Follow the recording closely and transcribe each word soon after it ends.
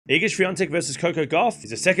Iga Swiatek versus Coco Gauff is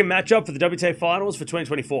the second matchup for the WTA Finals for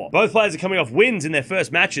 2024. Both players are coming off wins in their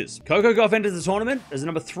first matches. Coco Gauff enters the tournament as the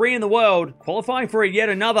number 3 in the world, qualifying for yet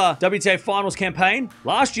another WTA Finals campaign.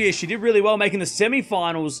 Last year, she did really well making the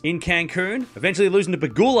semi-finals in Cancun, eventually losing to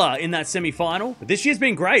Pegula in that semi-final. But this year's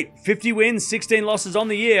been great. 50 wins, 16 losses on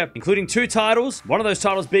the year, including 2 titles, one of those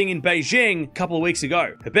titles being in Beijing a couple of weeks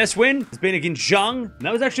ago. Her best win has been against Zhang, and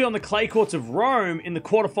that was actually on the clay courts of Rome in the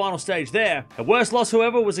quarterfinal stage there. Her worst loss,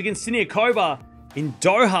 however, was against Siniakova in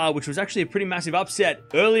Doha, which was actually a pretty massive upset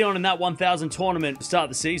early on in that 1000 tournament to start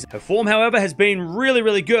the season. Her form, however, has been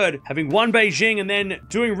really good, having won Beijing and then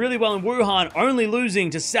doing really well in Wuhan, only losing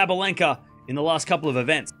to Sabalenka in the last couple of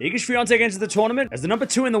events. Iga Swiatek enters the tournament as the number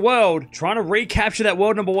 2 in the world, trying to recapture that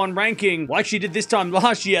world number 1 ranking like she did this time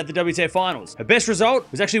last year at the WTA Finals. Her best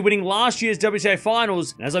result was actually winning last year's WTA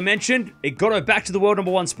Finals, and as I mentioned, it got her back to the world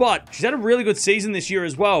number 1 spot. She's had a really good season this year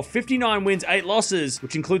as well. 59 wins, 8 losses,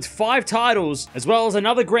 which includes 5 titles, as well as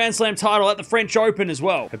another Grand Slam title at the French Open as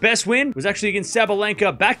well. Her best win was actually against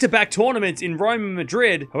Sabalenka, back-to-back tournaments in Rome and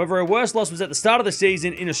Madrid. However, her worst loss was at the start of the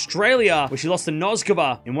season in Australia, where she lost to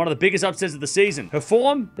Noskova in one of the biggest upsets of the season. Her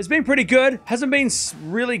form has been pretty good. Hasn't been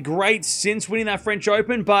really great since winning that French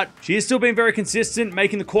Open, but she has still been very consistent,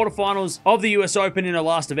 making the quarterfinals of the US Open in her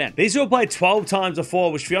last event. These two have played 12 times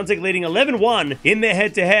before, with Swiatek leading 11-1 in their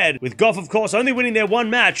head-to-head, with Gauff, of course, only winning their 1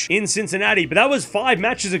 match in Cincinnati, but that was 5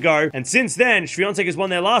 matches ago, and since then, Swiatek has won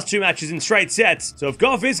their last 2 matches in straight sets. So if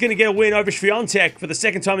Gauff is going to get a win over Swiatek for the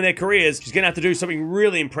second time in their careers, she's going to have to do something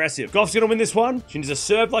really impressive. Gauff's going to win this one. She needs to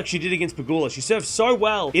serve like she did against Pegula. She served so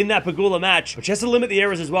well in that Pegula match, but she has to limit the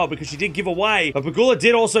errors as well because she did give away. But Pegula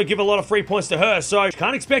did also give a lot of free points to her, so you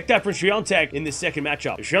can't expect that from Swiatek in this second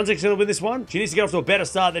matchup. If Swiatek's going to win this one, she needs to get off to a better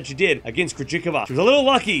start than she did against Krejcikova. She was a little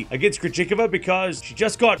lucky against Krejcikova because she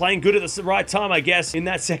just got playing good at the right time, I guess, in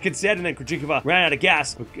that second set, and then Krejcikova ran out of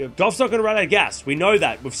gas. Gauff's not going to run out of gas. We know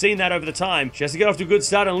that. We've seen that over the time. She has to get off to a good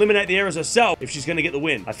start and eliminate the errors herself if she's going to get the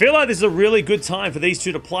win. I feel like this is a really good time for these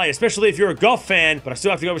two to play, especially if you're a Gauff fan, but I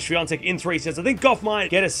still have to go with Swiatek in 3 sets. I think Gauff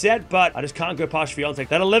might get a set, but I just can't go past Swiatek.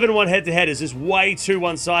 That 11-1 head-to-head is just way too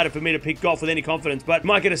one-sided for me to pick Gauff with any confidence, but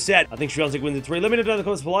might get a set. I think Swiatek wins in 3. Let me know down in the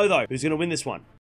comments below, though, who's going to win this one.